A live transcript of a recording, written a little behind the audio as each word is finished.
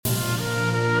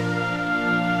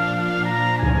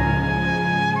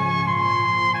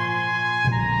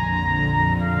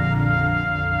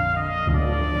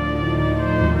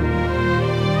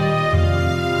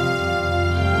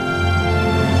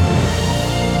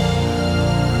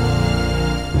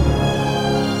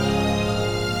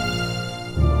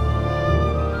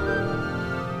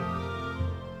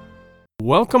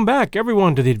Welcome back,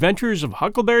 everyone, to the adventures of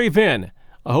Huckleberry Finn.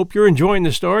 I hope you're enjoying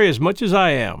the story as much as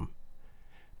I am.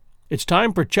 It's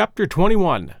time for Chapter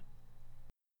 21.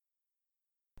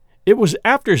 It was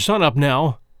after sunup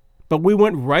now, but we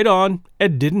went right on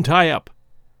and didn't tie up.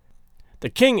 The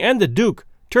king and the duke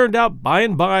turned out by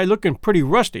and by looking pretty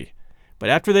rusty, but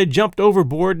after they jumped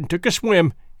overboard and took a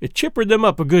swim, it chippered them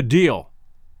up a good deal.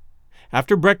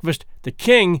 After breakfast, the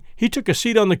king, he took a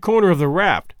seat on the corner of the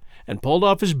raft and pulled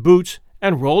off his boots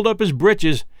and rolled up his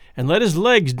breeches and let his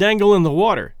legs dangle in the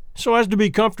water so as to be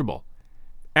comfortable,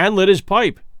 and lit his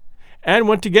pipe, and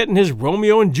went to getting his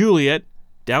Romeo and Juliet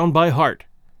down by heart.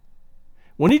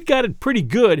 When he'd got it pretty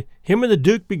good, him and the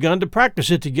duke begun to practice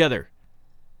it together.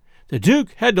 The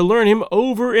duke had to learn him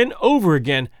over and over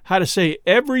again how to say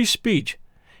every speech,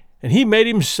 and he made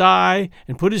him sigh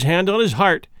and put his hand on his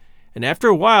heart, and after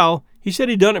a while he said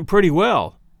he'd done it pretty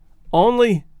well.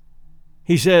 Only,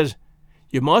 he says,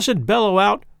 you mustn't bellow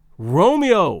out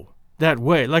Romeo that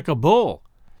way like a bull.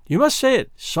 You must say it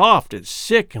soft and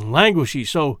sick and languishy,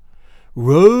 so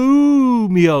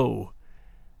Romeo.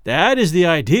 That is the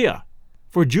idea,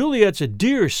 for Juliet's a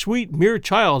dear, sweet, mere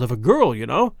child of a girl, you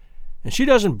know, and she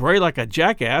doesn't bray like a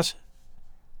jackass.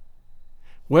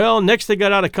 Well, next they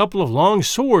got out a couple of long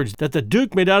swords that the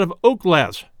duke made out of oak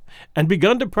laths, and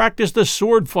begun to practice the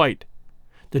sword fight.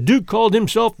 The duke called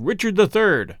himself Richard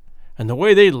III, and the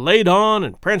way they laid on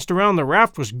and pranced around the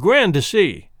raft was grand to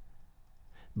see.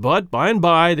 But by and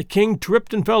by the king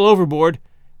tripped and fell overboard,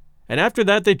 and after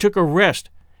that they took a rest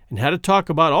and had a talk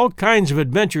about all kinds of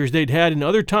adventures they'd had in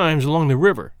other times along the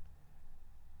river.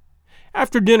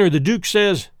 After dinner the duke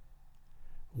says,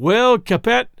 "Well,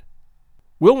 Capet,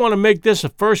 we'll want to make this a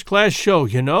first-class show,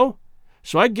 you know,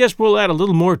 so I guess we'll add a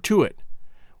little more to it.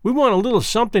 We want a little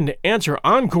something to answer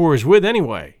encores with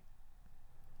anyway."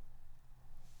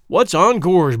 "What's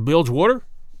encores, Bilgewater?"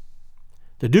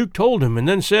 The duke told him, and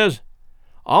then says,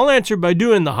 "I'll answer by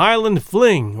doing the Highland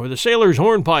Fling or the Sailor's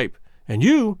Hornpipe, and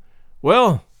you,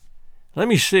 well, let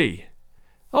me see.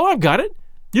 Oh, I've got it.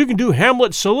 You can do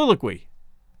Hamlet's Soliloquy."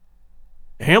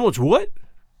 "Hamlet's what?"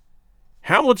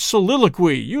 "Hamlet's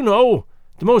Soliloquy, you know,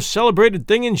 the most celebrated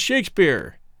thing in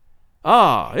Shakespeare.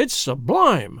 Ah, it's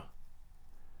sublime.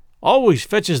 Always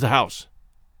fetches the house.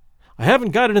 I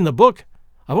haven't got it in the book.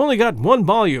 I've only got one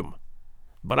volume,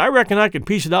 but I reckon I can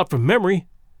piece it out from memory.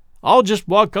 I'll just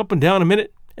walk up and down a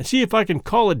minute and see if I can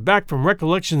call it back from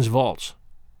Recollection's vaults."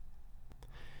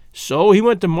 So he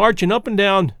went to marching up and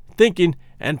down, thinking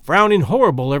and frowning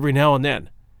horrible every now and then.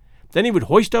 Then he would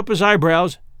hoist up his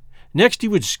eyebrows. Next he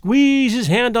would squeeze his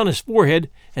hand on his forehead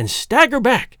and stagger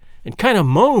back and kind of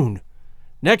moan.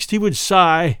 Next he would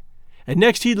sigh, and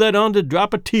next he'd let on to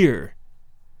drop a tear.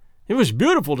 It was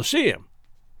beautiful to see him.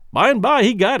 By and by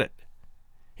he got it.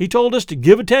 He told us to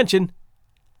give attention.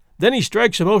 Then he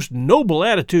strikes a most noble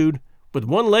attitude, with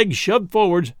one leg shoved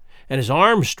forwards and his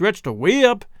arms stretched away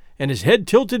up and his head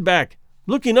tilted back,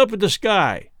 looking up at the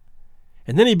sky.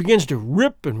 And then he begins to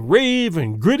rip and rave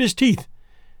and grit his teeth.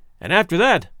 And after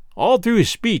that, all through his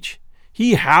speech,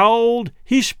 he howled,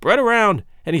 he spread around,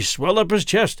 and he swelled up his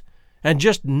chest, and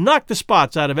just knocked the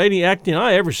spots out of any acting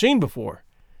I ever seen before.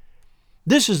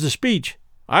 This is the speech.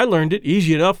 I learned it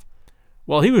easy enough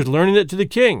while he was learning it to the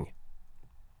king.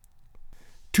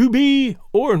 "To be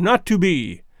or not to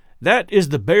be, that is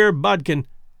the bare bodkin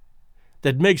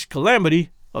that makes calamity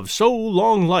of so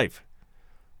long life.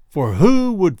 For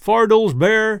who would fardels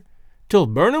bear till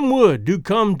Burnham Wood do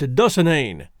come to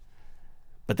Dunsinane?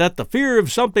 But that the fear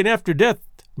of something after death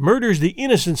murders the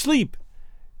innocent sleep,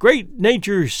 great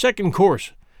nature's second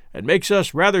course, and makes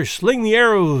us rather sling the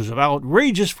arrows of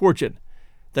outrageous fortune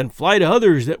than fly to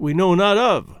others that we know not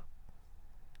of.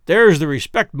 There's the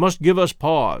respect must give us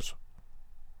pause.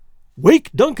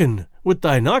 Wake, Duncan, with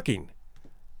thy knocking.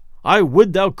 I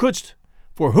would thou couldst,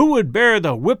 for who would bear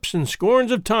the whips and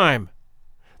scorns of time,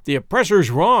 the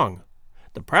oppressor's wrong,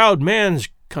 the proud man's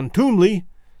contumely,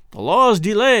 the law's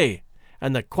delay,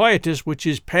 and the quietus which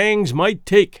his pangs might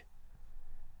take?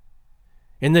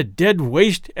 In the dead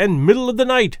waste and middle of the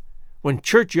night, when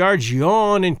churchyards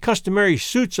yawn in customary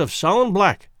suits of solemn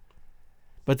black,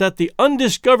 but that the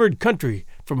undiscovered country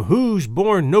from whose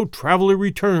bourne no traveller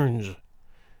returns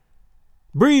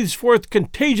breathes forth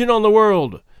contagion on the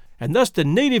world, and thus the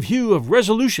native hue of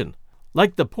resolution,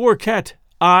 like the poor cat,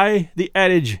 the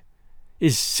adage,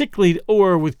 is sicklied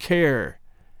o'er with care,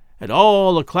 and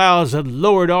all the clouds that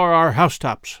lowered are our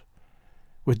housetops.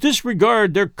 With this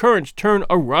regard their currents turn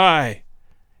awry,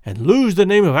 and lose the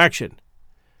name of action.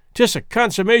 'Tis a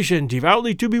consummation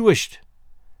devoutly to be wished.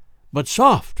 But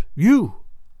soft, you,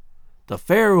 the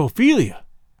fair Ophelia,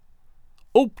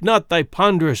 ope not thy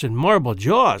ponderous and marble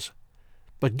jaws.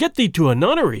 but get thee to a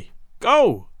nunnery.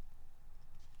 Go!"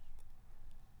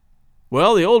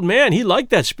 Well, the old man, he liked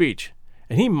that speech,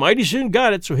 and he mighty soon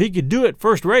got it so he could do it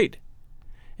first rate.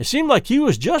 It seemed like he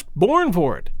was just born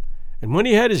for it, and when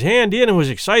he had his hand in and was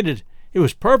excited, it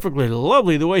was perfectly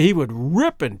lovely the way he would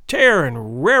rip and tear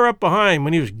and rear up behind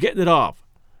when he was getting it off.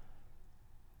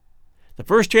 The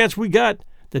first chance we got,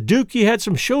 the Duke he had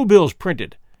some show bills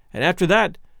printed, and after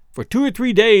that, for 2 or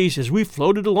 3 days as we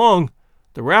floated along,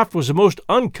 the raft was a most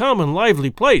uncommon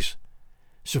lively place.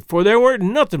 For there weren't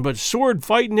nothing but sword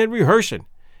fighting and rehearsing,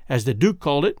 as the Duke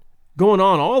called it, going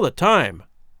on all the time.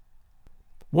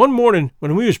 One morning,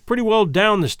 when we was pretty well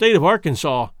down the state of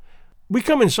Arkansas, we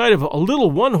come in sight of a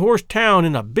little one-horse town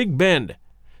in a big bend,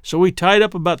 so we tied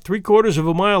up about 3/4 of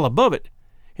a mile above it,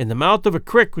 in the mouth of a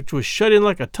creek which was shut in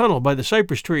like a tunnel by the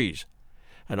cypress trees,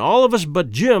 and all of us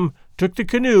but Jim took the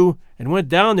canoe and went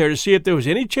down there to see if there was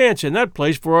any chance in that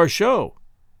place for our show.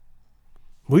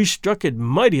 We struck it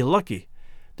mighty lucky.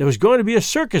 There was going to be a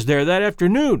circus there that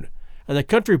afternoon, and the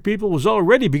country people was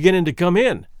already beginning to come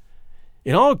in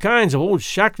all kinds of old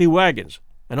shackly wagons,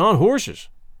 and on horses.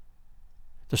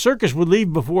 The circus would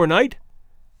leave before night,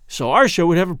 so our show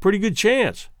would have a pretty good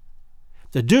chance.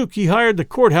 The Duke, he hired the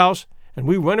courthouse, and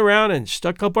we went around and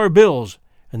stuck up our bills,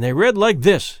 and they read like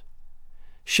this: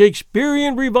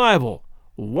 "Shakespearean Revival,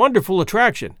 wonderful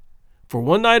attraction, for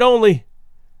one night only.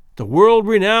 The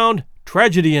world-renowned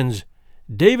tragedians,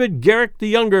 David Garrick the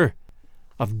Younger,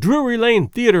 of Drury Lane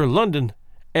Theatre, London,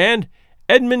 and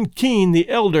Edmund Kean the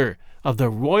Elder, of the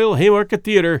Royal Haymarket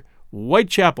Theatre,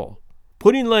 Whitechapel,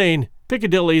 Pudding Lane,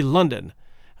 Piccadilly, London,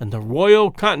 and the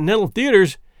Royal Continental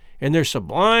Theatres in their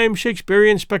sublime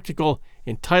Shakespearean spectacle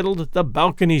entitled The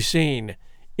Balcony Scene,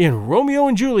 in Romeo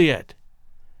and Juliet.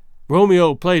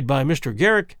 Romeo played by Mr.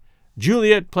 Garrick,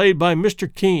 Juliet played by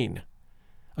Mr. Kean,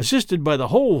 assisted by the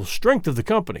whole strength of the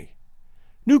company.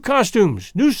 New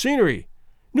costumes, new scenery,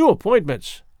 new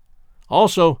appointments.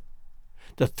 Also,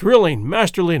 the thrilling,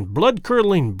 masterly, and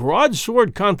blood-curdling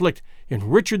broadsword conflict in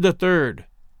Richard III.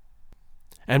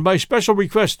 And by special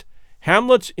request,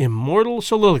 Hamlet's immortal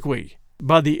soliloquy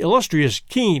by the illustrious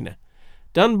Kean,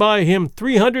 done by him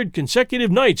 300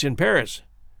 consecutive nights in Paris,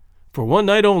 for one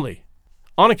night only,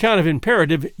 on account of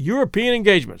imperative European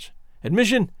engagements.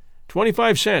 Admission,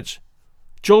 25 cents.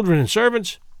 Children and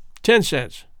servants, 10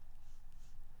 cents.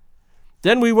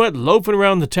 Then we went loafing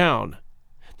around the town.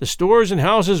 The stores and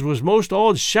houses was most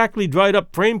all shackly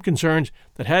dried-up frame concerns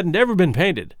that hadn't ever been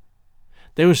painted.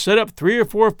 They was set up 3 or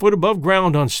 4 foot above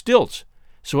ground on stilts,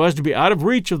 so as to be out of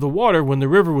reach of the water when the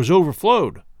river was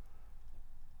overflowed.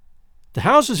 The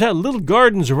houses had little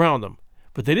gardens around them,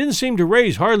 but they didn't seem to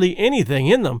raise hardly anything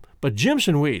in them but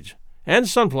jimson weeds, and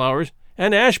sunflowers,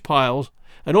 and ash piles,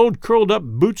 and old curled-up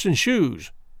boots and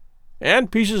shoes,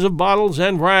 and pieces of bottles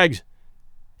and rags,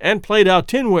 and played-out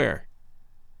tinware.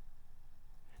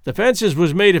 The fences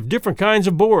was made of different kinds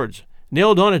of boards,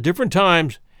 nailed on at different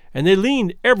times, and they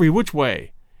leaned every which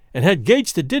way, and had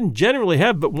gates that didn't generally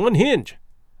have but one hinge,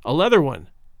 a leather one.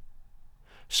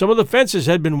 Some of the fences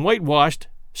had been whitewashed,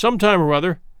 some time or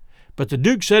other, but the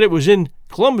Duke said it was in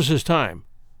Columbus's time.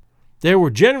 There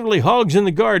were generally hogs in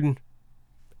the garden,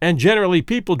 and generally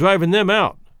people driving them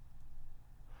out.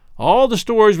 All the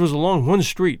stores was along one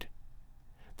street.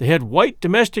 They had white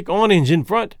domestic awnings in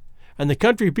front, and the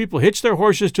country people hitched their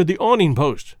horses to the awning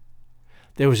posts.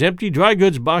 There was empty dry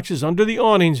goods boxes under the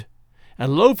awnings,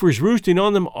 and loafers roosting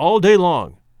on them all day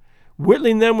long,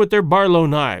 whittling them with their Barlow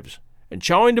knives, and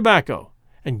chawing tobacco,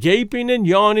 and gaping and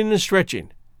yawning and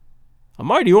stretching. A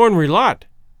mighty ornery lot.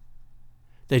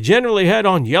 They generally had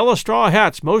on yellow straw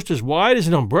hats most as wide as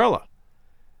an umbrella,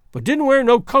 but didn't wear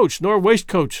no coats nor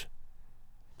waistcoats.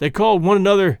 They called one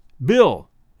another Bill,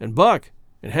 and Buck,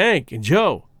 and Hank, and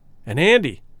Joe, and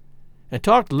Andy, and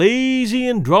talked lazy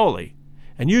and drawly,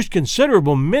 and used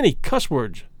considerable many cuss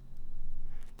words.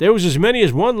 There was as many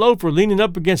as one loafer leaning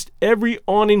up against every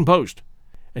awning post,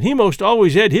 and he most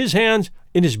always had his hands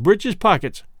in his breeches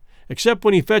pockets, except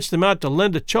when he fetched them out to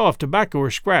lend a chaw of tobacco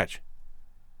or scratch.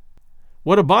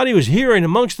 What a body was hearing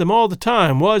amongst them all the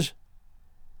time was,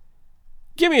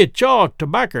 "Gimme a chaw of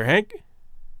tobacco, Hank."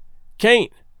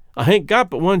 "Can't. I hain't got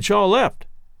but one chaw left.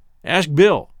 Ask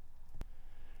Bill."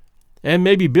 And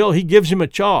maybe Bill he gives him a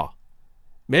chaw.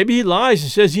 Maybe he lies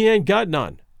and says he ain't got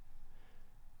none.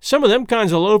 Some of them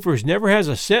kinds of loafers never has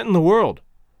a cent in the world,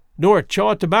 nor a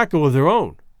chaw of tobacco of their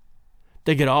own.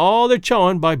 They get all their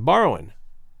chawing by borrowing.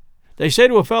 They say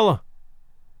to a fellow,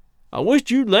 "I wish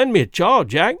you'd lend me a chaw,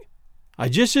 Jack. I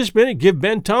just this minute give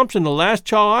Ben Thompson the last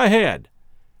chaw I had,"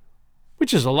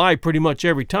 which is a lie pretty much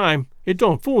every time. It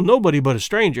don't fool nobody but a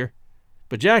stranger.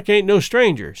 But Jack ain't no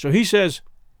stranger, so he says,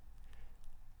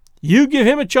 You give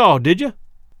him a chaw, did you?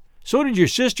 So did your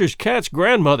sister's cat's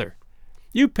grandmother.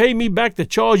 You pay me back the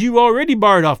chaws you already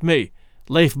borrowed off me,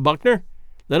 Leif Buckner.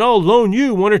 Then I'll loan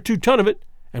you 1 or 2 ton of it,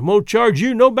 and won't charge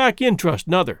you no back interest,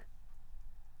 nuther."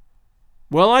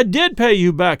 "Well, I did pay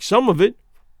you back some of it,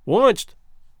 onct."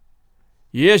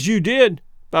 "Yes, you did,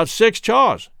 about 6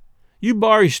 chaws. You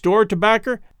borrowed store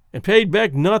tobacco and paid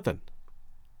back nothing."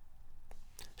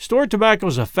 Store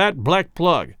tobacco's a fat black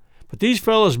plug, but these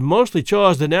fellows mostly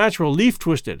chaws the natural leaf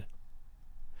twisted.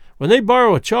 When they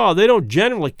borrow a chaw, they don't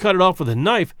generally cut it off with a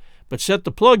knife, but set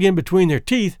the plug in between their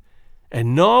teeth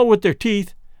and gnaw with their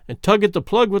teeth and tug at the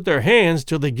plug with their hands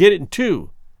till they get it in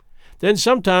two. Then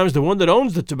sometimes the one that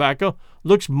owns the tobacco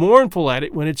looks mournful at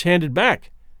it when it's handed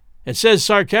back and says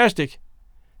sarcastic,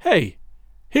 "Hey,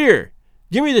 here,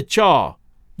 give me the chaw.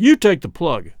 You take the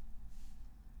plug."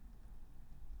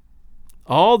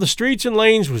 All the streets and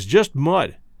lanes was just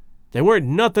mud. They weren't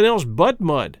nothing else but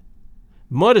mud.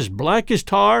 Mud as black as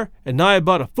tar and nigh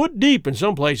about a foot deep in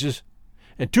some places,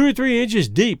 and 2 or 3 inches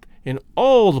deep in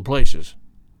all the places.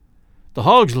 The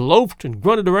hogs loafed and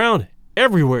grunted around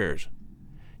everywheres.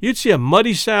 You'd see a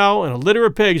muddy sow and a litter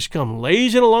of pigs come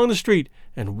lazing along the street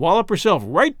and wallop herself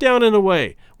right down in the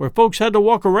way where folks had to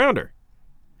walk around her.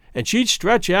 And she'd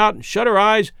stretch out and shut her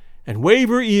eyes and wave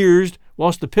her ears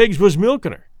whilst the pigs was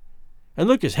milking her, and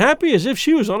look as happy as if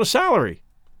she was on a salary.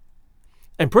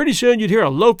 And pretty soon you'd hear a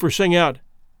loafer sing out,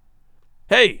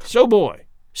 "Hey, so boy,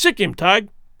 sick him, Tig."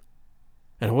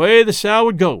 And away the sow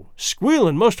would go,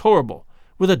 squealing most horrible,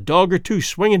 with a dog or 2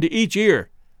 swinging to each ear,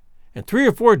 and 3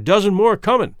 or 4 dozen more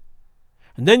coming.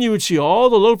 And then you would see all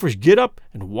the loafers get up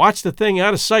and watch the thing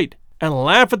out of sight, and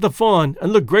laugh at the fun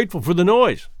and look grateful for the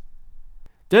noise.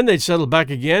 Then they'd settle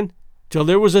back again till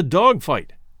there was a dog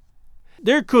fight.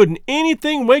 There couldn't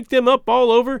anything wake them up all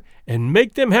over and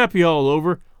make them happy all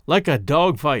over like a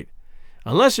dog fight,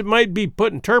 unless it might be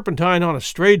putting turpentine on a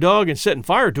stray dog and setting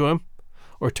fire to him,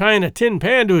 or tying a tin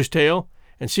pan to his tail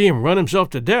and see him run himself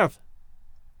to death.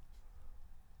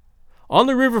 On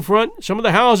the riverfront, some of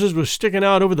the houses was sticking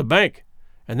out over the bank,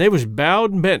 and they was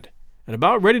bowed and bent, and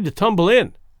about ready to tumble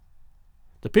in.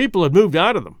 The people had moved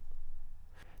out of them.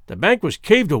 The bank was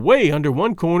caved away under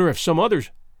one corner of some others,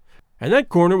 and that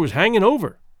corner was hanging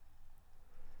over.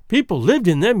 People lived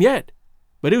in them yet,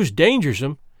 but it was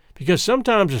dangersome, because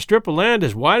sometimes a strip of land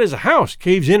as wide as a house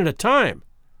caves in at a time.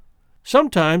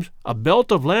 Sometimes a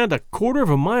belt of land 1/4 of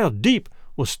a mile deep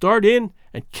will start in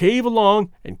and cave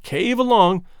along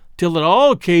till it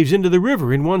all caves into the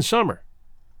river in one summer.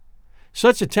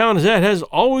 Such a town as that has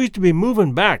always to be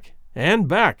moving back and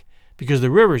back, because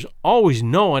the river's always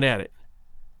gnawing at it.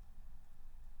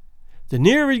 The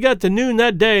nearer we got to noon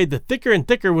that day, the thicker and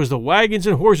thicker was the wagons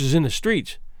and horses in the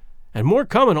streets, and more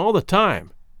coming all the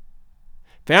time.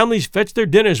 Families fetched their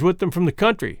dinners with them from the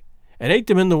country and ate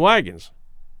them in the wagons.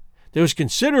 There was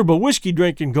considerable whiskey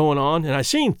drinking going on, and I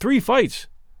seen 3 fights.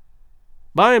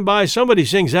 By and by somebody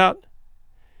sings out,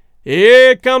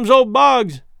 "Here comes old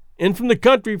Boggs, in from the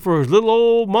country for his little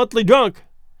old monthly drunk.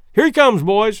 Here he comes,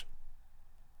 boys."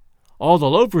 All the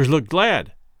loafers looked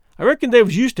glad. I reckon they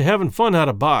was used to having fun out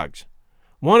of Boggs.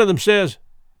 One of them says,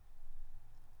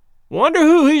 "Wonder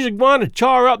who he's a-gwine to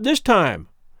char up this time.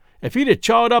 If he'd have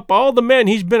chawed up all the men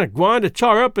he's been a-gwine to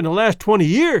char up in the last 20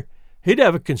 year, he'd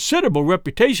have a considerable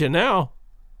reputation now."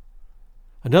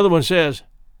 Another one says,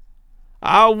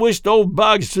 "I wished old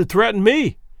Boggs to threaten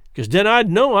me, 'cause then I'd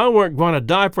know I weren't gwine to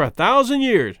die for 1,000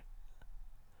 years.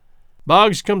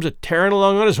 Boggs comes a-tearing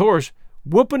along on his horse,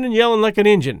 whooping and yelling like an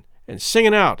Injun, and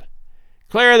singing out,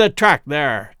 "Clear the track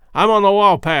there, I'm on the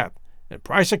wall path, and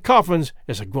price of coffins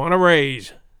is a-gwine to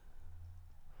raise."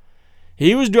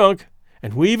 He was drunk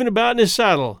and weaving about in his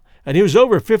saddle, and he was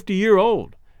over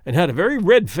 50-year-old, and had a very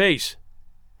red face.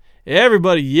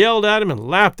 Everybody yelled at him and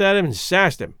laughed at him and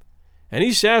sassed him, and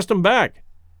he sassed 'em back.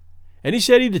 And he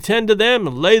said he'd attend to them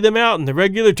and lay them out in the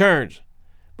regular turns.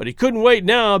 But he couldn't wait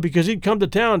now, because he'd come to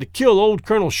town to kill old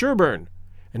Colonel Sherburne,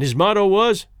 and his motto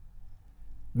was,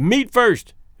 "Meat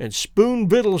first and spoon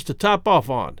victuals to top off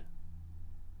on."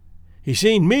 He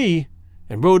seen me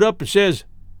and rode up and says,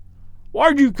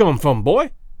 "Where'd you come from,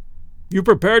 boy? You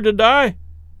prepared to die?"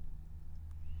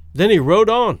 Then he rode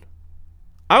on.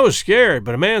 I was scared,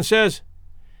 but a man says,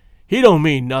 "He don't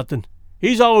mean nothing.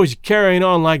 He's always carrying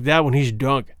on like that when he's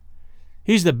drunk.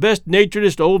 He's the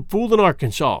best-naturedest old fool in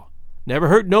Arkansas. Never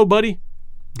hurt nobody,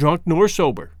 drunk nor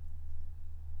sober."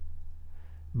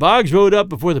 Boggs rode up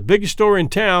before the biggest store in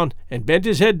town and bent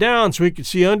his head down so he could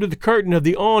see under the curtain of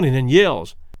the awning, and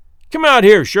yells, "Come out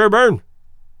here, Sherburne.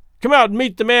 Come out and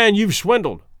meet the man you've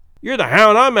swindled. You're the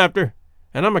hound I'm after,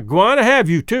 and I'm a-gwine to have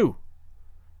you, too."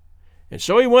 And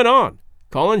so he went on,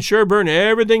 calling Sherburne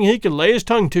everything he could lay his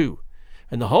tongue to,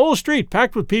 and the whole street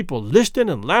packed with people listening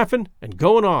and laughing and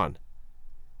going on.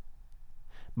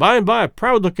 By and by, a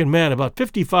proud-looking man about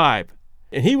 55,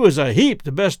 and he was a heap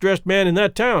the best-dressed man in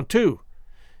that town, too,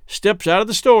 steps out of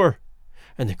the store,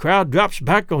 and the crowd drops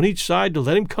back on each side to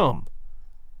let him come.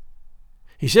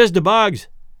 He says to Boggs,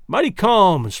 mighty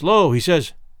calm and slow, he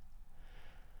says,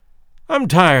 I'm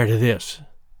tired of this,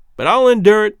 but I'll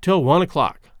endure it till 1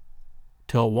 o'clock.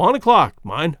 Till 1 o'clock,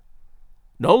 mind.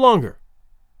 No longer.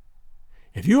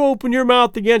 If you open your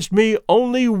mouth against me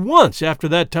only once after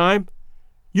that time,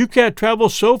 you can't travel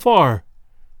so far,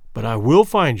 but I will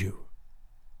find you.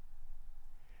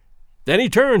 Then he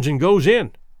turns and goes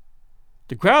in.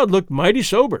 The crowd looked mighty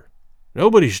sober.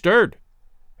 Nobody stirred,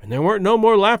 and there weren't no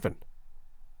more laughing.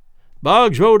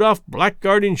 Boggs rode off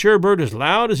blackguarding Sherburne as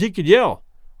loud as he could yell,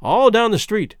 all down the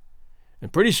street,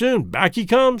 and pretty soon back he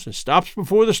comes and stops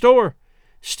before the store,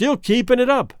 still keeping it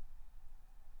up.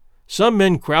 Some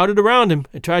men crowded around him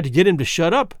and tried to get him to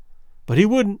shut up, but he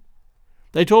wouldn't.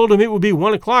 They told him it would be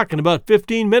 1 o'clock in about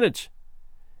 15 minutes,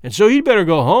 and so he'd better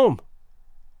go home.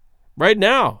 Right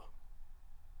now.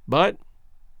 But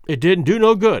it didn't do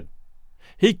no good.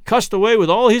 He cussed away with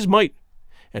all his might,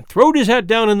 and throwed his hat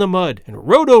down in the mud and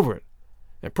rode over it,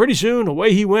 and pretty soon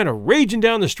away he went a-raging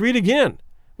down the street again,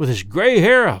 with his gray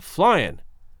hair a-flying.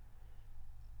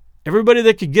 Everybody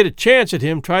that could get a chance at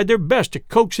him tried their best to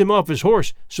coax him off his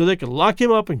horse so they could lock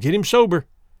him up and get him sober.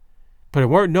 But it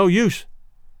weren't no use.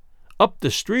 Up the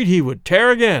street he would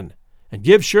tear again, and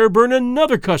give Sherburne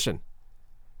another cussing.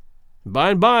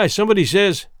 By and by somebody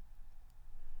says,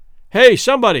 Hey,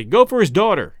 somebody, go for his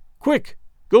daughter. Quick,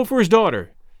 go for his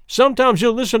daughter. Sometimes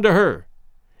he'll listen to her.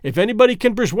 If anybody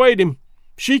can persuade him,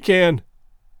 she can.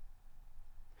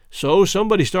 So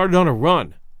somebody started on a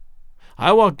run.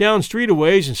 I walked down street a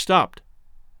ways and stopped.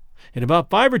 In about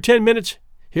 5 or 10 minutes,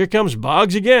 here comes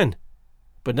Boggs again,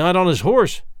 but not on his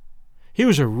horse. He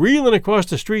was a-reeling across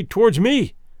the street towards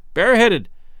me, bareheaded,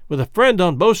 with a friend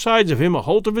on both sides of him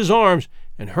a-holt of his arms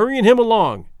and hurrying him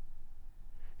along.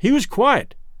 He was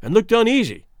quiet and looked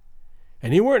uneasy,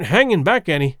 and he weren't hanging back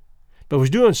any, but was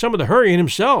doing some of the hurrying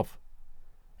himself.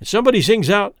 And somebody sings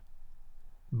out,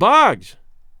 Boggs!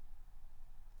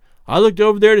 I looked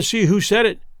over there to see who said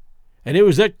it, and it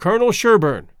was that Colonel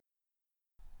Sherburne.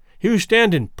 He was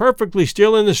standing perfectly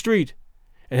still in the street,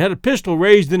 and had a pistol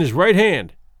raised in his right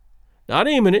hand, not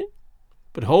aiming it,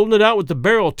 but holding it out with the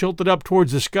barrel tilted up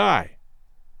towards the sky.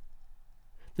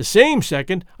 The same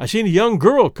second, I seen a young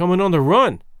girl coming on the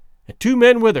run, and 2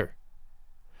 men with her.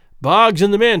 Boggs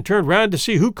and the men turned round to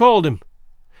see who called him,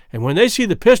 and when they see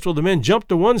the pistol, the men jumped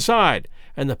to one side,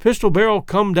 and the pistol barrel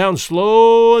come down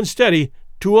slow and steady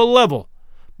to a level,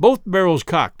 both barrels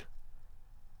cocked.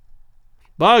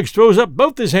 Boggs throws up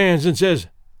both his hands and says,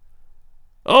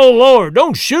 Oh, Lord,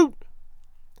 don't shoot!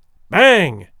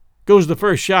 Bang goes the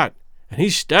first shot, and he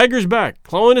staggers back,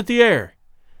 clawing at the air.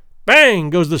 Bang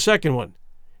goes the second one,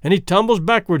 and he tumbles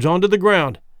backwards onto the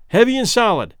ground, heavy and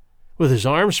solid, with his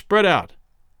arms spread out.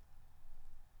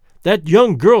 That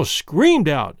young girl screamed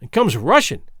out and comes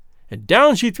rushing, and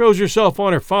down she throws herself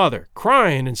on her father,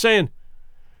 crying and saying,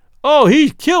 Oh,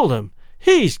 he's killed him!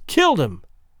 He's killed him!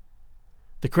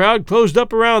 The crowd closed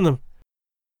up around them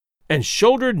and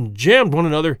shouldered and jammed one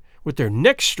another with their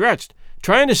necks stretched,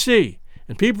 trying to see,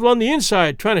 and people on the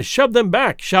inside trying to shove them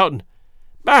back, shouting,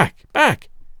 Back! Back!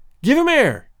 Give him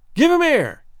air! Give him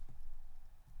air!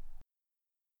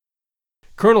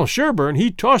 Colonel Sherburne, he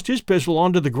tossed his pistol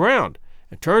onto the ground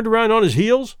and turned around on his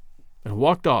heels and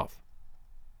walked off.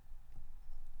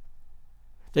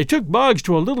 They took Boggs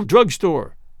to a little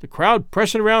drugstore, the crowd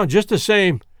pressing around just the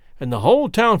same, and the whole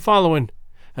town following,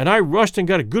 and I rushed and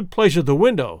got a good place at the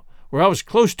window where I was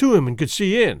close to him and could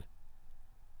see in.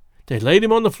 They laid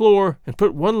him on the floor and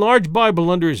put one large Bible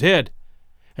under his head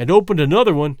and opened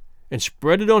another one and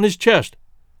spread it on his chest.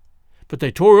 But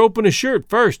they tore open his shirt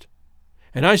first,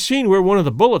 and I seen where one of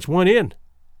the bullets went in.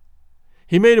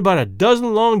 He made about a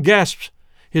dozen long gasps,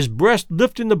 his breast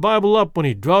lifting the Bible up when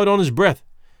he drawed on his breath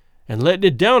and letting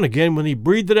it down again when he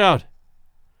breathed it out.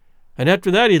 And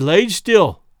after that he laid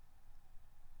still.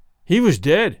 He was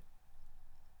dead.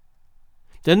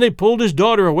 Then they pulled his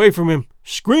daughter away from him,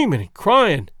 screaming and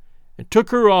crying, and took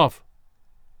her off.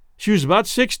 She was about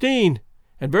 16,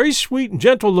 and very sweet and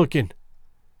gentle looking,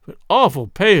 but awful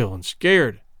pale and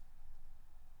scared.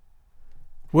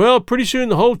 Well, pretty soon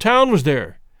the whole town was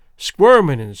there,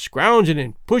 squirming and scrounging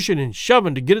and pushing and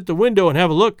shoving to get at the window and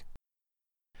have a look.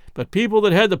 But people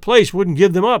that had the place wouldn't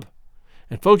give them up,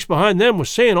 and folks behind them was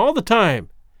saying all the time,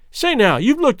 Say now,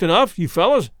 you've looked enough, you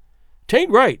fellas.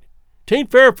 'Tain't right.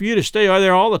 'Tain't fair for you to stay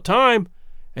there all the time,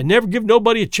 and never give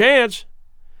nobody a chance.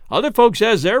 Other folks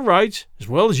has their rights, as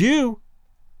well as you.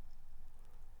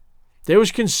 There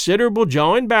was considerable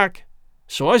jawing back,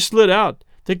 so I slid out,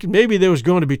 thinking maybe there was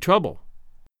going to be trouble.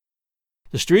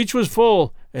 The streets was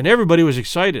full, and everybody was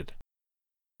excited.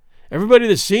 Everybody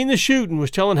that seen the shooting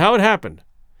was telling how it happened,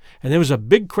 and there was a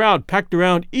big crowd packed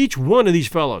around each one of these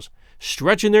fellows,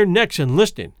 stretching their necks and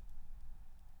listening.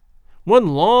 One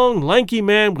long, lanky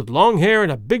man with long hair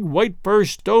and a big white fur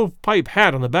stovepipe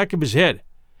hat on the back of his head,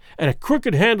 and a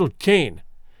crooked-handled cane,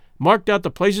 marked out the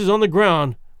places on the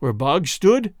ground where Boggs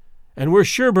stood and where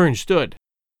Sherburne stood,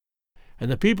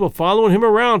 and the people following him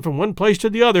around from one place to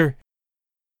the other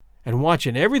and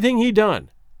watching everything he done,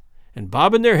 and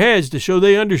bobbing their heads to show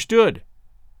they understood,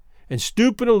 and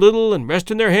stooping a little and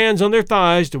resting their hands on their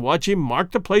thighs to watch him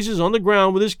mark the places on the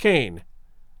ground with his cane.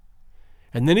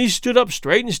 And then he stood up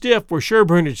straight and stiff where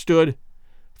Sherburne had stood,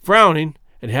 frowning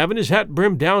and having his hat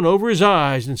brimmed down over his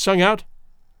eyes, and sung out,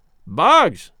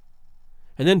 "Boggs!"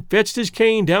 and then fetched his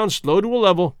cane down slow to a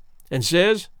level, and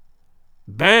says,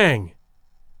 "Bang!"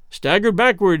 staggered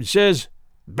backward, says,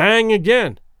 "Bang!"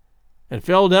 again, and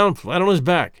fell down flat on his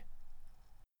back.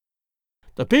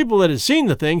 The people that had seen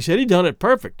the thing said he done it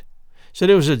perfect, said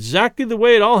it was exactly the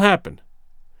way it all happened.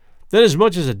 Then as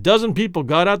much as a dozen people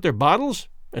got out their bottles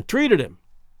and treated him.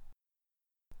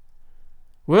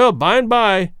 Well, by and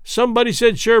by, somebody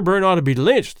said Sherburne ought to be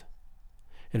lynched.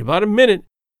 In about a minute,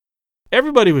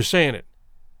 everybody was saying it.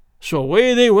 So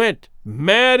away they went,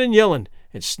 mad and yelling,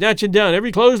 and snatching down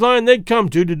every clothesline they'd come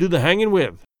to do the hanging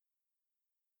with.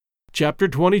 Chapter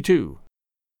 22.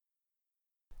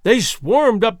 They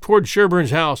swarmed up toward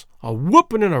Sherburne's house, a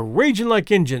whooping and a raging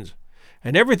like Injuns,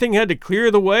 and everything had to clear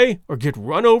the way or get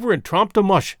run over and tromped to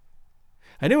mush.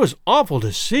 And it was awful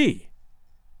to see.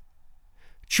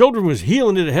 Children was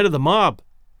heeling it ahead of the mob,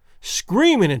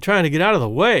 screaming and trying to get out of the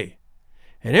way,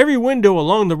 and every window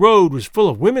along the road was full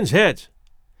of women's heads,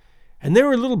 and there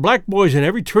were little black boys in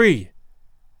every tree,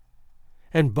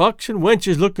 and bucks and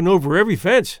wenches looking over every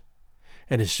fence,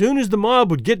 and as soon as the mob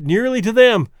would get nearly to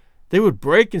them, they would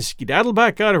break and skedaddle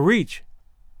back out of reach.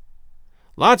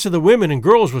 Lots of the women and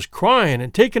girls was crying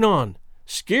and taking on,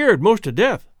 scared most to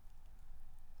death.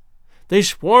 They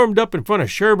swarmed up in front of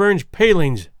Sherburne's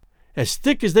palings, as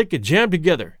thick as they could jam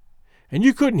together, and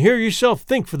you couldn't hear yourself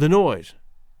think for the noise.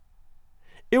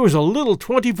 It was a little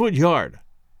 20-foot yard.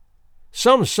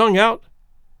 Some sung out,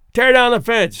 "Tear down the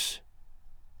fence!"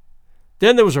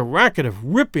 Then there was a racket of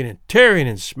ripping and tearing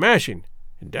and smashing,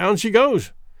 and down she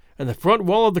goes, and the front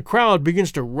wall of the crowd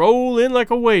begins to roll in like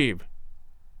a wave.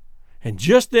 And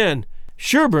just then,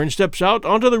 Sherburne steps out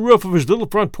onto the roof of his little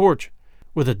front porch,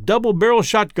 with a double-barrel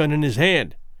shotgun in his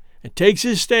hand, and takes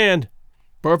his stand,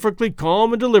 perfectly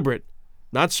calm and deliberate,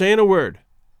 not saying a word.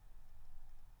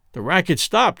 The racket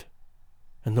stopped,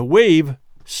 and the wave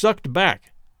sucked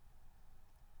back.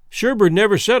 Sherburne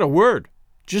never said a word,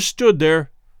 just stood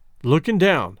there, looking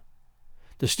down.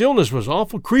 The stillness was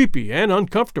awful creepy and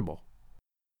uncomfortable.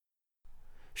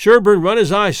 Sherburne run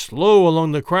his eye slow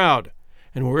along the crowd,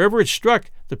 and wherever it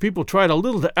struck, the people tried a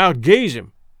little to outgaze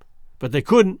him, but they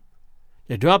couldn't.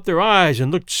 They dropped their eyes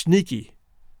and looked sneaky.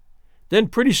 Then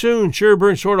pretty soon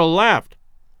Sherburne sort of laughed.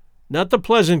 Not the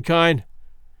pleasant kind,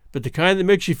 but the kind that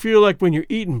makes you feel like when you're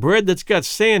eating bread that's got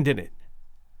sand in it.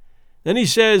 Then he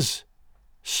says,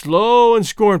 slow and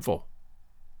scornful,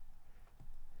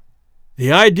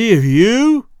 "The idea of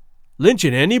you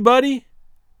lynching anybody?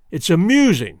 It's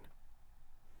amusing.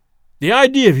 The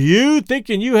idea of you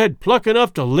thinking you had pluck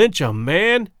enough to lynch a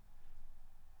man?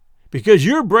 Because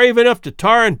you're brave enough to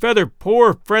tar and feather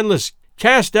poor, friendless,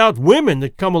 cast-out women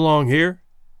that come along here.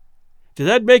 Did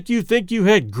that make you think you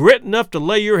had grit enough to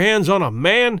lay your hands on a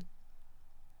man?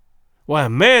 Why, a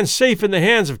man's safe in the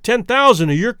hands of 10,000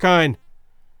 of your kind,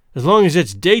 as long as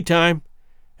it's daytime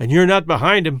and you're not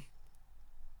behind him.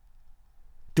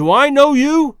 Do I know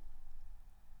you?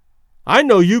 I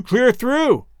know you clear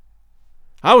through.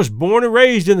 I was born and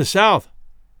raised in the South,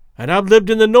 and I've lived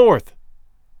in the North,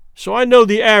 so I know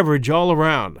the average all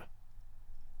around.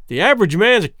 The average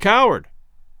man's a coward.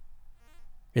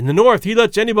 In the North, he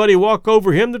lets anybody walk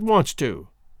over him that wants to,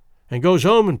 and goes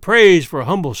home and prays for a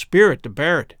humble spirit to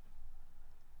bear it.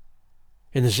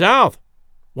 In the South,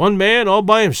 one man all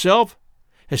by himself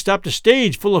has stopped a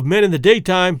stage full of men in the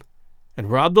daytime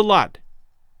and robbed the lot.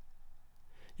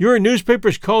 Your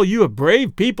newspapers call you a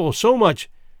brave people so much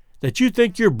that you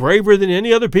think you're braver than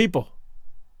any other people,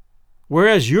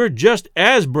 whereas you're just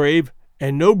as brave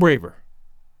and no braver.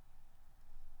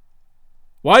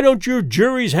 Why don't your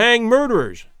juries hang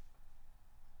murderers?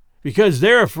 Because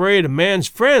they're afraid a man's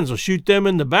friends will shoot them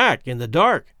in the back in the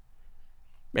dark.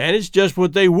 And it's just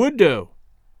what they would do,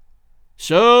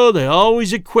 So they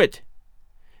always acquit.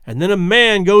 And then a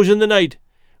man goes in the night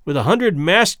with 100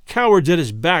 masked cowards at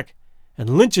his back and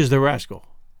lynches the rascal.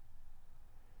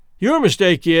 Your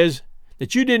mistake is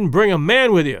that you didn't bring a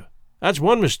man with you. That's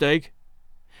one mistake.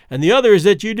 And the other is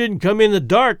that you didn't come in the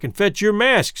dark and fetch your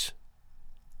masks.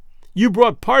 You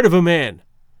brought part of a man.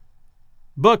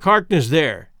 Buck Harkness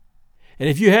there. And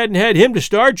if you hadn't had him to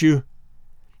start you,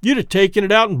 you'd have taken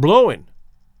it out and blowing.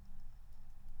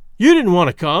 You didn't want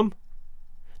to come.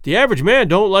 The average man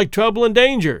don't like trouble and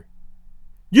danger.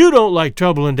 You don't like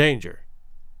trouble and danger.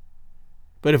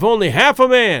 But if only half a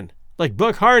man, like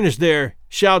Buck Harkness there,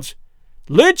 shouts,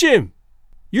 "Lynch him!"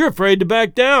 you're afraid to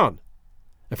back down.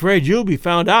 Afraid you'll be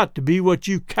found out to be what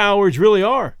you cowards really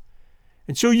are.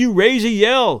 And so you raise a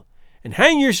yell and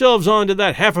hang yourselves on to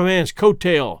that half a man's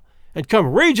coattail and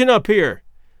come raging up here,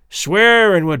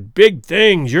 swearing what big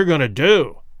things you're going to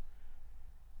do.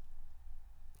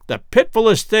 The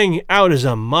pitifulest thing out is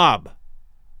a mob.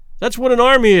 That's what an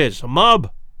army is, a mob.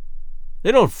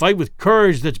 They don't fight with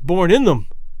courage that's born in them,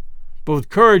 but with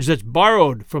courage that's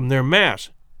borrowed from their mass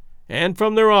and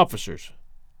from their officers.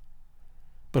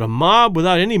 But a mob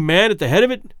without any man at the head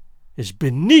of it is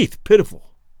beneath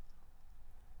pitiful.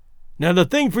 Now the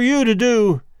thing for you to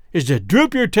do is to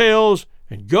droop your tails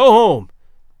and go home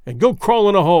and go crawl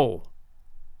in a hole.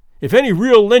 If any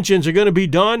real lynchings are going to be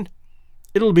done,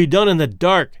 it'll be done in the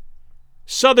dark,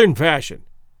 Southern fashion.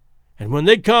 And when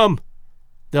they come,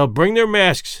 they'll bring their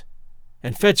masks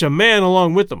and fetch a man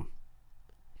along with them.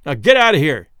 Now get out of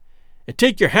here and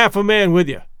take your half a man with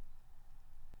you.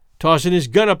 Tossing his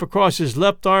gun up across his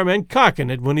left arm and cocking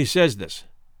it when he says this.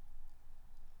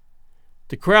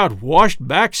 The crowd washed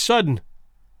back sudden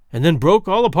and then broke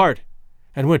all apart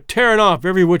and went tearing off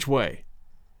every which way.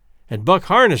 And Buck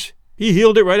Harkness, he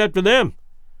heeled it right after them,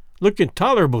 looking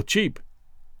tolerable cheap.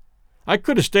 I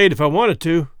could have stayed if I wanted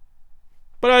to,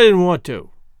 but I didn't want to.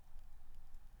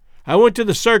 I went to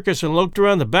the circus and looked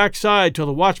around the back side till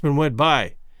the watchman went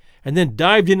by, and then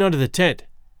dived in under the tent.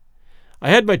 I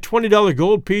had my $20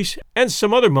 gold piece and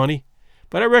some other money,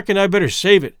 but I reckon I better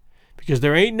save it, because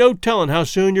there ain't no telling how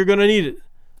soon you're going to need it,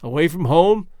 away from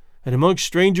home and amongst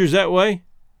strangers that way.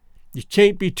 You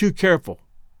can't be too careful.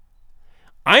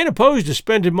 I ain't opposed to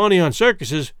spending money on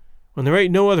circuses when there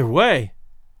ain't no other way,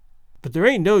 but there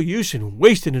ain't no use in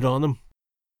wasting it on them.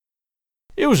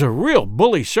 It was a real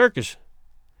bully circus.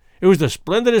 It was the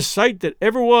splendidest sight that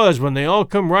ever was when they all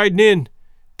come riding in,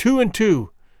 2 and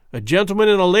 2, a gentleman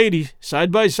and a lady,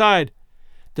 side by side,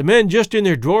 the men just in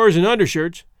their drawers and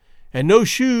undershirts, and no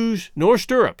shoes nor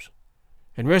stirrups,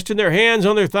 and resting their hands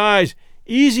on their thighs,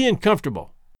 easy and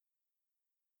comfortable.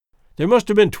 There must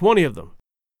have been 20 of them.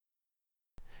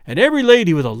 And every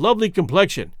lady with a lovely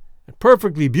complexion, and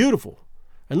perfectly beautiful,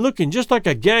 and looking just like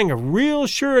a gang of real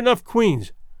sure-enough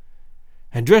queens,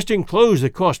 and dressed in clothes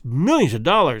that cost millions of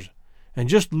dollars, and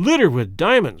just littered with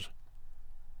diamonds.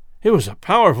 It was a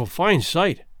powerful fine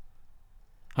sight.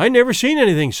 I never seen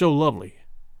anything so lovely.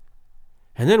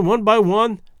 And then one by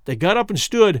one they got up and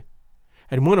stood,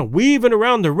 and went a-weaving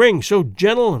around the ring so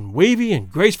gentle and wavy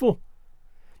and graceful,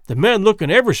 the men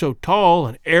looking ever so tall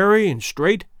and airy and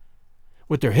straight,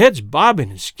 with their heads bobbing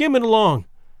and skimming along,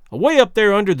 away up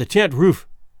there under the tent roof,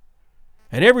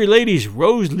 and every lady's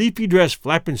rose-leafy dress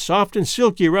flapping soft and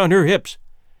silky around her hips,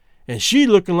 and she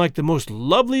looking like the most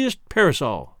loveliest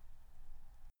parasol.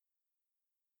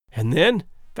 And then,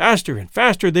 faster and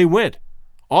faster they went,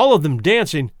 all of them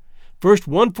dancing, first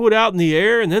one foot out in the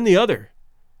air and then the other,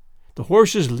 the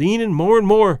horses leaning more and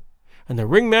more, and the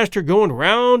ringmaster going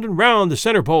round and round the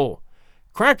center pole,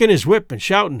 cracking his whip and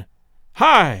shouting,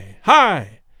 "Hi!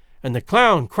 Hi!" and the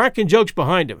clown cracking jokes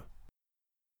behind him.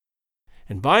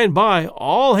 And by,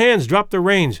 all hands dropped their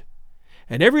reins,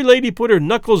 and every lady put her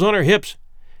knuckles on her hips,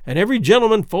 and every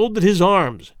gentleman folded his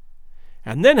arms.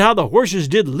 And then how the horses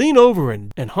did lean over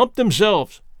and hump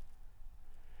themselves.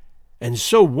 And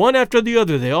so one after the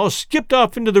other they all skipped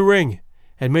off into the ring,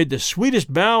 and made the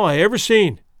sweetest bow I ever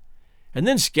seen, and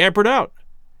then scampered out,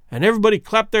 and everybody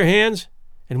clapped their hands,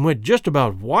 and went just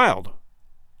about wild.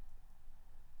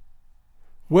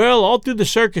 Well, all through the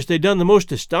circus they done the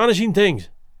most astonishing things,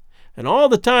 and all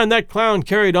the time that clown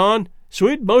carried on, so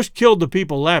it most killed the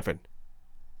people laughing.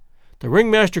 The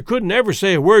ringmaster couldn't ever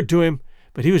say a word to him,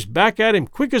 but he was back at him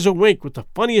quick as a wink with the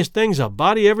funniest things a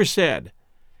body ever said.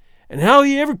 And how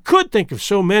he ever could think of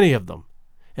so many of them,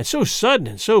 and so sudden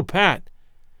and so pat,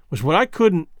 was what I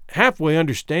couldn't halfway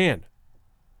understand.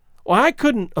 Why, I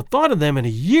couldn't have thought of them in a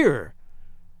year.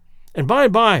 And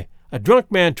by, a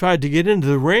drunk man tried to get into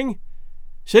the ring,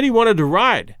 said he wanted to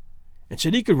ride, and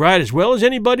said he could ride as well as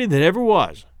anybody that ever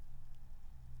was.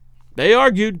 They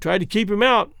argued, tried to keep him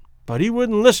out, But he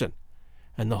wouldn't listen,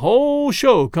 and the whole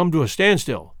show come to a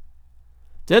standstill.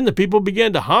 Then the people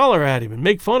began to holler at him and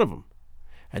make fun of him,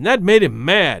 and that made him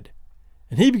mad,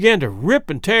 and he began to rip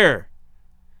and tear,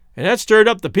 and that stirred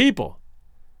up the people,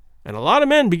 and a lot of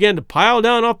men began to pile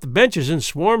down off the benches and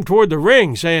swarm toward the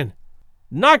ring, saying,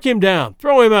 "Knock him down,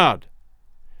 throw him out,"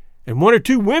 and one or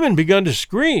two women began to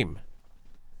scream.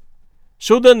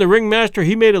 So then the ringmaster,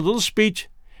 he made a little speech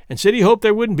and said he hoped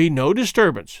there wouldn't be no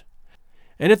disturbance,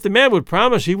 and if the man would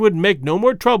promise he wouldn't make no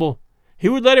more trouble, he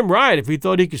would let him ride if he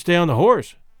thought he could stay on the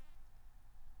horse.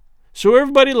 So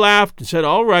everybody laughed and said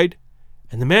all right,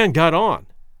 and the man got on.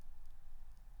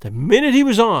 The minute he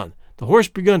was on, the horse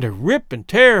begun to rip and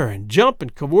tear and jump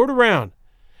and cavort around,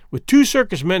 with two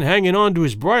circus men hanging on to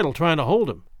his bridle trying to hold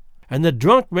him, and the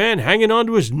drunk man hanging on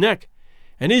to his neck,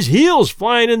 and his heels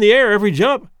flying in the air every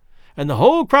jump, and the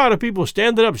whole crowd of people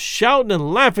standing up shouting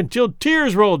and laughing till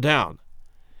tears rolled down.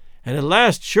 And at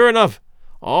last, sure enough,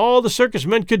 all the circus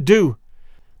men could do,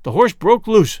 the horse broke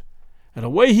loose, and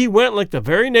away he went like the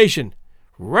very nation,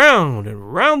 round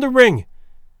and round the ring,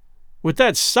 with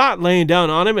that sot laying down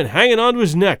on him and hanging on to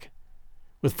his neck,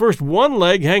 with first one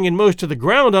leg hanging most to the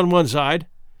ground on one side,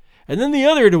 and then the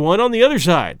other to one on the other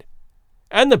side,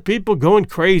 and the people going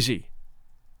crazy.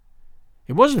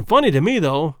 It wasn't funny to me,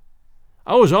 though.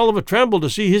 I was all of a tremble to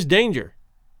see his danger.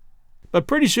 But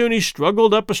pretty soon he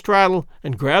struggled up a straddle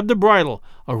and grabbed the bridle,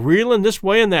 a-reeling this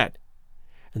way and that,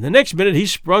 and the next minute he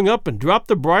sprung up and dropped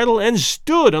the bridle and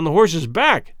stood on the horse's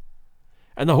back,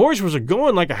 and the horse was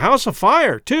a-going like a house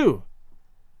afire, too.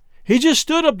 He just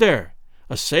stood up there,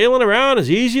 a-sailing around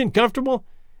as easy and comfortable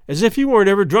as if he weren't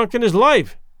ever drunk in his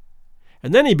life.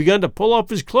 And then he begun to pull off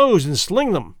his clothes and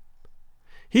sling them.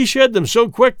 He shed them so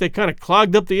quick they kind of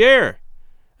clogged up the air,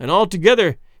 and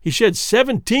altogether he shed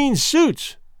 17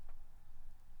 suits.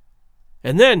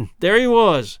 And then there he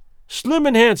was, slim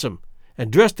and handsome,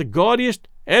 and dressed the gaudiest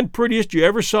and prettiest you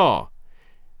ever saw,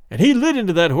 and he lit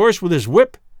into that horse with his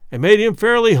whip and made him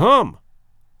fairly hum,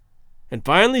 and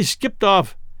finally skipped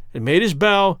off and made his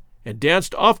bow and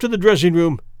danced off to the dressing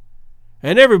room,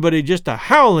 and everybody just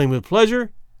a-howling with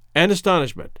pleasure and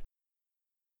astonishment.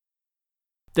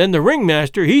 Then the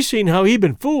ringmaster, he seen how he'd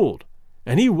been fooled,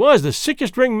 and he was the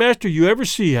sickest ringmaster you ever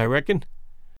see, I reckon.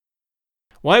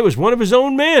 Why, it was one of his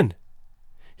own men.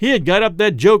 He had got up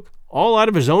that joke all out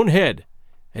of his own head,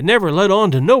 and never let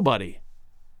on to nobody.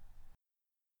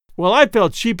 Well, I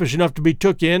felt sheepish enough to be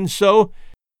took in,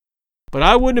 but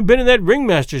I wouldn't have been in that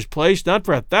ringmaster's place, not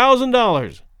for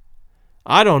 $1,000.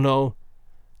 I don't know.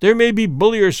 There may be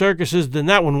bullier circuses than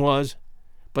that one was,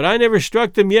 but I never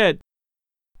struck them yet.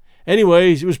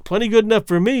 Anyways, it was plenty good enough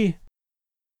for me,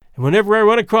 and whenever I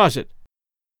run across it,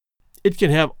 it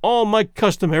can have all my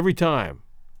custom every time.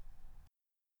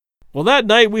 Well, that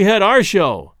night we had our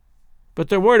show, but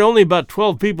there weren't only about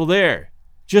 12 people there,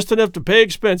 just enough to pay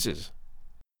expenses.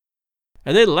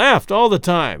 And they laughed all the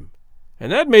time,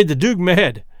 and that made the Duke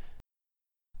mad.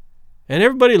 And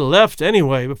everybody left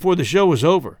anyway before the show was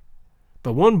over,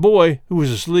 but one boy who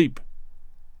was asleep.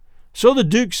 So the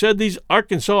Duke said these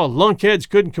Arkansas lunkheads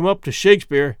couldn't come up to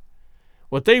Shakespeare.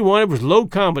 What they wanted was low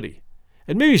comedy,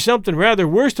 and maybe something rather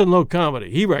worse than low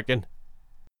comedy, he reckoned.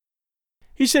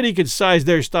 He said he could size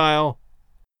their style.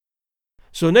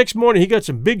 So next morning he got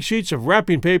some big sheets of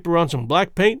wrapping paper on some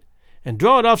black paint and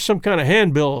drawed off some kind of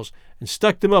handbills and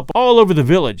stuck them up all over the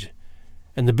village.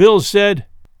 And the bills said,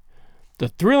 "The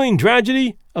thrilling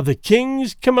tragedy of the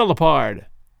King's Camelopard.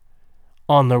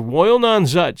 On the Royal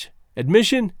Nonsuch.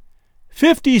 Admission,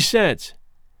 50 cents.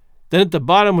 Then at the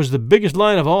bottom was the biggest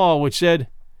line of all, which said,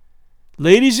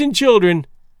 "Ladies and children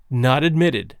not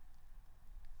admitted."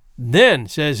 Then,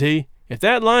 says he, if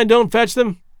that line don't fetch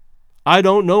them, I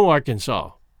don't know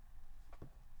Arkansas.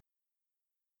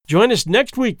 Join us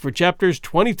next week for chapters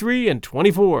 23 and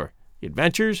 24, The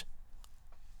Adventures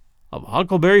of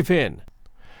Huckleberry Finn.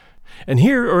 And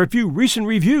here are a few recent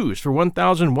reviews for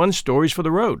 1001 Stories for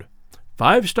the Road.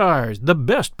 5 stars, the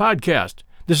best podcast.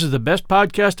 This is the best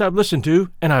podcast I've listened to,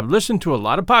 and I've listened to a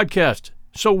lot of podcasts,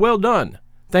 so well done.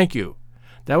 Thank you.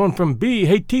 That one from B.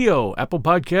 Hatio, Apple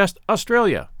Podcast,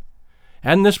 Australia.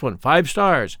 And this one, 5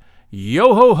 stars.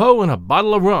 Yo-ho-ho and a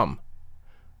bottle of rum.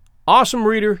 Awesome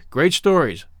reader, great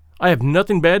stories. I have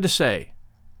nothing bad to say.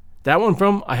 That one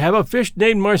from I Have a Fish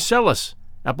Named Marcellus,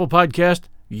 Apple Podcast,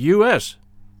 U.S.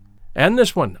 And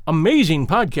this one, amazing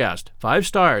podcast, 5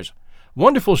 stars.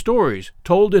 Wonderful stories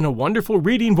told in a wonderful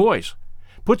reading voice.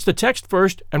 Puts the text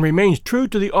first and remains true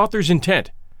to the author's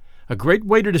intent. A great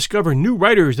way to discover new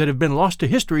writers that have been lost to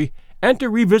history and to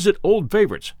revisit old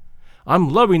favorites. I'm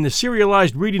loving the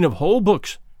serialized reading of whole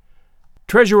books.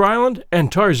 Treasure Island and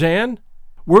Tarzan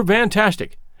were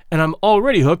fantastic, and I'm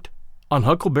already hooked on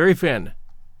Huckleberry Finn.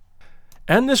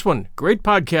 And this one, great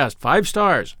podcast, 5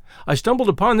 stars. I stumbled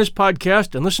upon this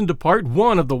podcast and listened to part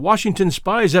 1 of the Washington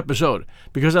Spies episode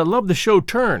because I love the show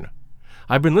Turn.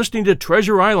 I've been listening to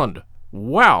Treasure Island.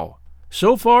 Wow!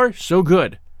 So far, so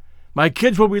good. My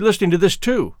kids will be listening to this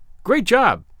too. Great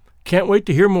job. Can't wait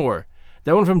to hear more.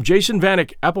 That one from Jason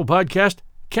Vanek, Apple Podcast,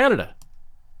 Canada.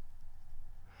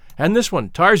 And this one,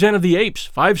 Tarzan of the Apes,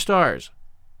 5 stars.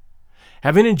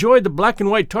 Having enjoyed the black and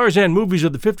white Tarzan movies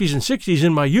of the 50s and 60s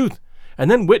in my youth, and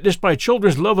then witnessed my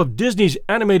children's love of Disney's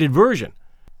animated version,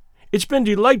 it's been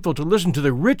delightful to listen to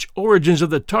the rich origins of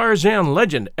the Tarzan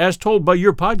legend as told by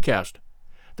your podcast.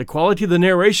 The quality of the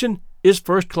narration is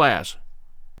first class,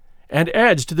 and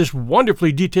adds to this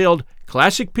wonderfully detailed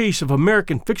classic piece of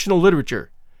American fictional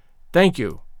literature. Thank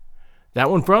you.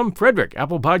 That one from Frederick,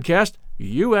 Apple Podcast,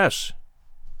 U.S.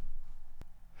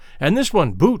 And this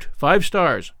one, Boot, 5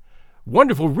 stars.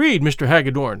 Wonderful read, Mr.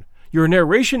 Hagedorn. Your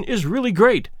narration is really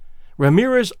great.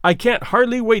 Ramirez, I can't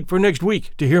hardly wait for next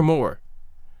week to hear more.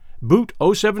 Boot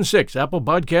 076, Apple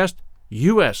Podcast,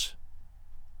 U.S.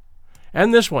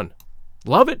 And this one,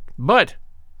 love it, but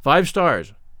 5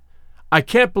 stars. I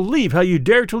can't believe how you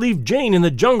dare to leave Jane in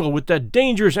the jungle with that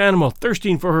dangerous animal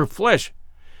thirsting for her flesh.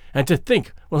 And to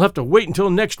think we'll have to wait until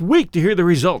next week to hear the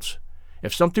results.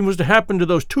 If something was to happen to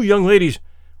those 2 young ladies,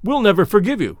 we'll never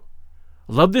forgive you.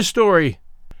 Love this story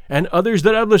and others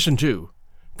that I've listened to.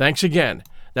 Thanks again.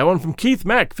 That one from Keith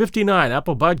Mack, 59,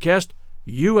 Apple Podcast,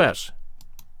 U.S.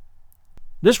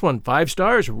 This one, 5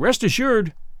 stars. Rest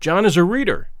assured, John is a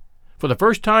reader. For the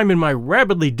first time in my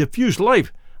rapidly diffuse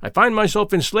life, I find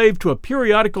myself enslaved to a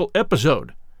periodical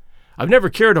episode. I've never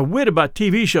cared a whit about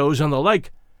TV shows and the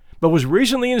like, but was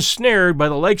recently ensnared by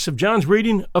the likes of John's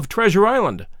reading of Treasure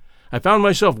Island. I found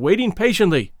myself waiting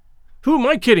patiently. Who am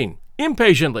I kidding?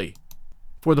 Impatiently.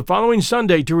 For the following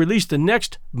Sunday to release the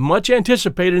next,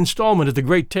 much-anticipated installment of The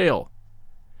Great Tale.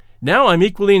 Now I'm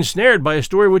equally ensnared by a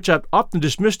story which I've often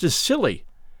dismissed as silly.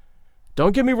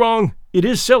 Don't get me wrong, it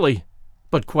is silly,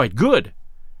 but quite good,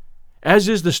 as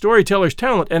is the storyteller's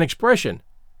talent and expression.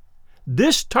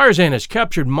 This Tarzan has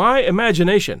captured my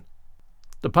imagination.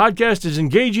 The podcast is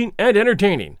engaging and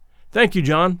entertaining. Thank you,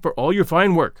 John, for all your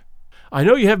fine work. I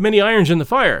know you have many irons in the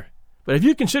fire, but if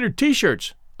you considered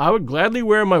T-shirts, I would gladly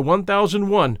wear my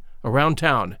 1001 around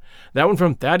town. That one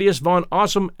from Thaddeus Von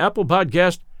Awesome, Apple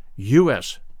Podcast,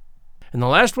 U.S. And the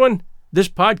last one, this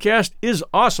podcast is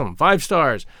awesome, 5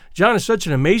 stars. John is such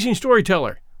an amazing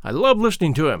storyteller. I love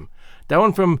listening to him. That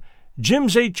one from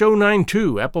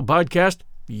CH.21-22, Apple Podcast,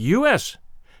 U.S.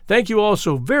 Thank you all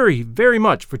so very, very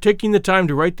much for taking the time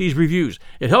to write these reviews.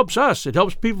 It helps us, it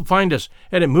helps people find us,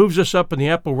 and it moves us up in the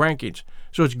Apple rankings.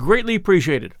 So it's greatly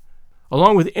appreciated.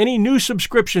 Along with any new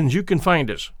subscriptions you can find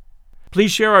us.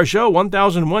 Please share our show,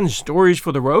 1001 Stories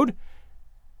for the Road,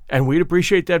 and we'd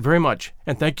appreciate that very much.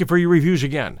 And thank you for your reviews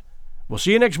again. We'll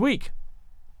see you next week.